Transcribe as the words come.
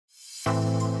Hey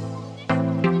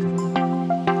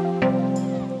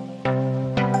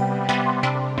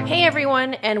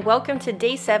everyone, and welcome to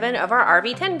day 7 of our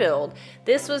RV-10 build.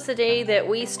 This was the day that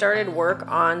we started work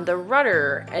on the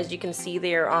rudder. As you can see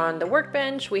there on the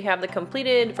workbench, we have the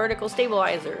completed vertical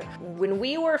stabilizer. When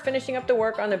we were finishing up the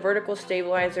work on the vertical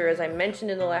stabilizer, as I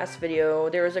mentioned in the last video,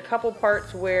 there was a couple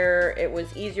parts where it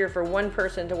was easier for one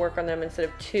person to work on them instead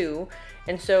of two.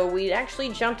 And so we actually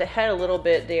jumped ahead a little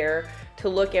bit there to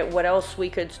look at what else we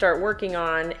could start working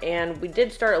on, and we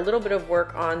did start a little bit of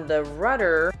work on the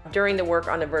rudder during the work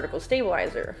on the vertical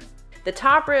stabilizer. The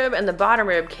top rib and the bottom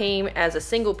rib came as a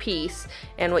single piece,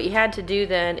 and what you had to do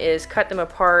then is cut them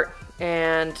apart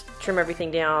and trim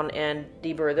everything down and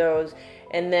deburr those.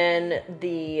 And then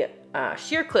the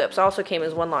shear clips also came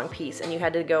as one long piece, and you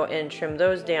had to go and trim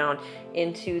those down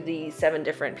into the 7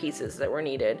 different pieces that were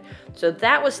needed. So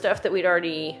that was stuff that we'd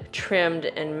already trimmed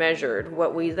and measured.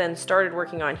 What we then started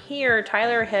working on here,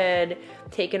 Tyler had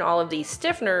taken all of these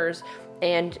stiffeners,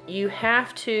 and you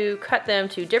have to cut them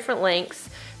to different lengths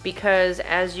because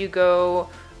as you go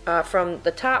from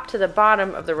the top to the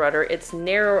bottom of the rudder, it's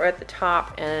narrower at the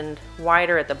top and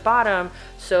wider at the bottom,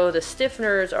 so the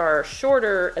stiffeners are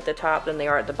shorter at the top than they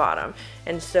are at the bottom.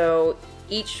 And so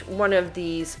each one of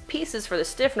these pieces for the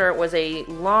stiffener was a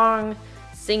long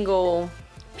single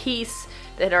piece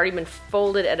that had already been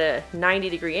folded at a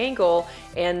 90-degree angle,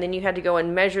 and then you had to go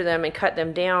and measure them and cut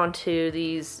them down to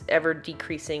these ever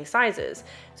decreasing sizes.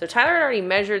 So Tyler had already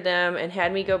measured them and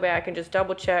had me go back and just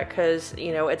double check, because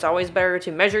you know it's always better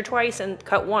to measure twice and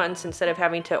cut once instead of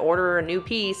having to order a new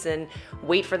piece and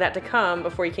wait for that to come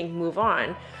before you can move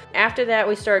on. After that,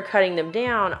 we started cutting them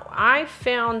down. I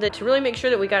found that to really make sure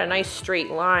that we got a nice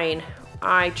straight line,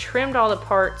 I trimmed all the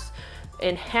parts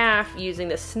in half using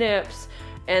the snips,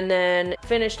 and then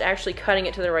finished actually cutting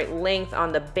it to the right length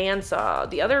on the bandsaw.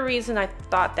 The other reason I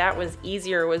thought that was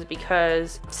easier was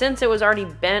because since it was already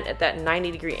bent at that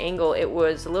 90-degree angle, it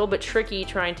was a little bit tricky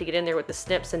trying to get in there with the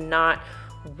snips and not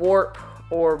warp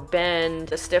or bend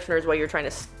the stiffeners while you're trying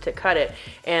to cut it.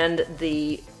 And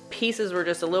the pieces were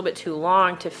just a little bit too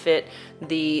long to fit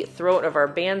the throat of our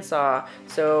bandsaw,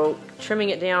 so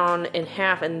trimming it down in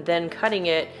half and then cutting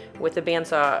it with the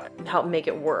bandsaw helped make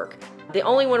it work. The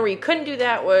only one where you couldn't do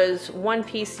that was one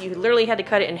piece. You literally had to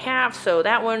cut it in half, so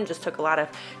that one just took a lot of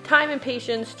time and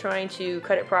patience trying to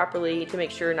cut it properly to make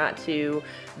sure not to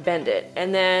bend it.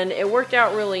 And then it worked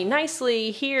out really nicely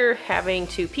here having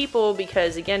 2 people,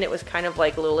 because again it was kind of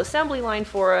like a little assembly line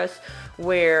for us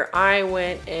where I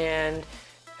went and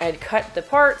I'd cut the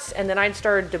parts, and then I'd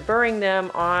started deburring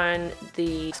them on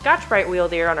the Scotch-Brite wheel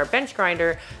there on our bench grinder,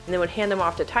 and then would hand them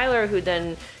off to Tyler, who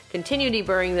then continued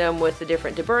deburring them with the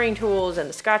different deburring tools and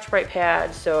the Scotch-Brite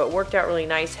pads. So it worked out really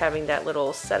nice having that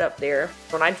little setup there.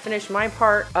 When I'd finished my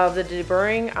part of the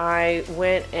deburring, I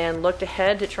went and looked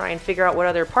ahead to try and figure out what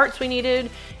other parts we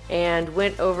needed, and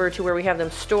went over to where we have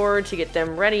them stored to get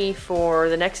them ready for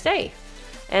the next day.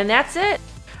 And that's it.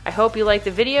 I hope you liked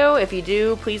the video. If you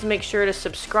do, please make sure to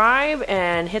subscribe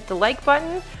and hit the like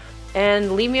button,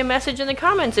 and leave me a message in the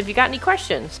comments if you got any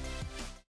questions.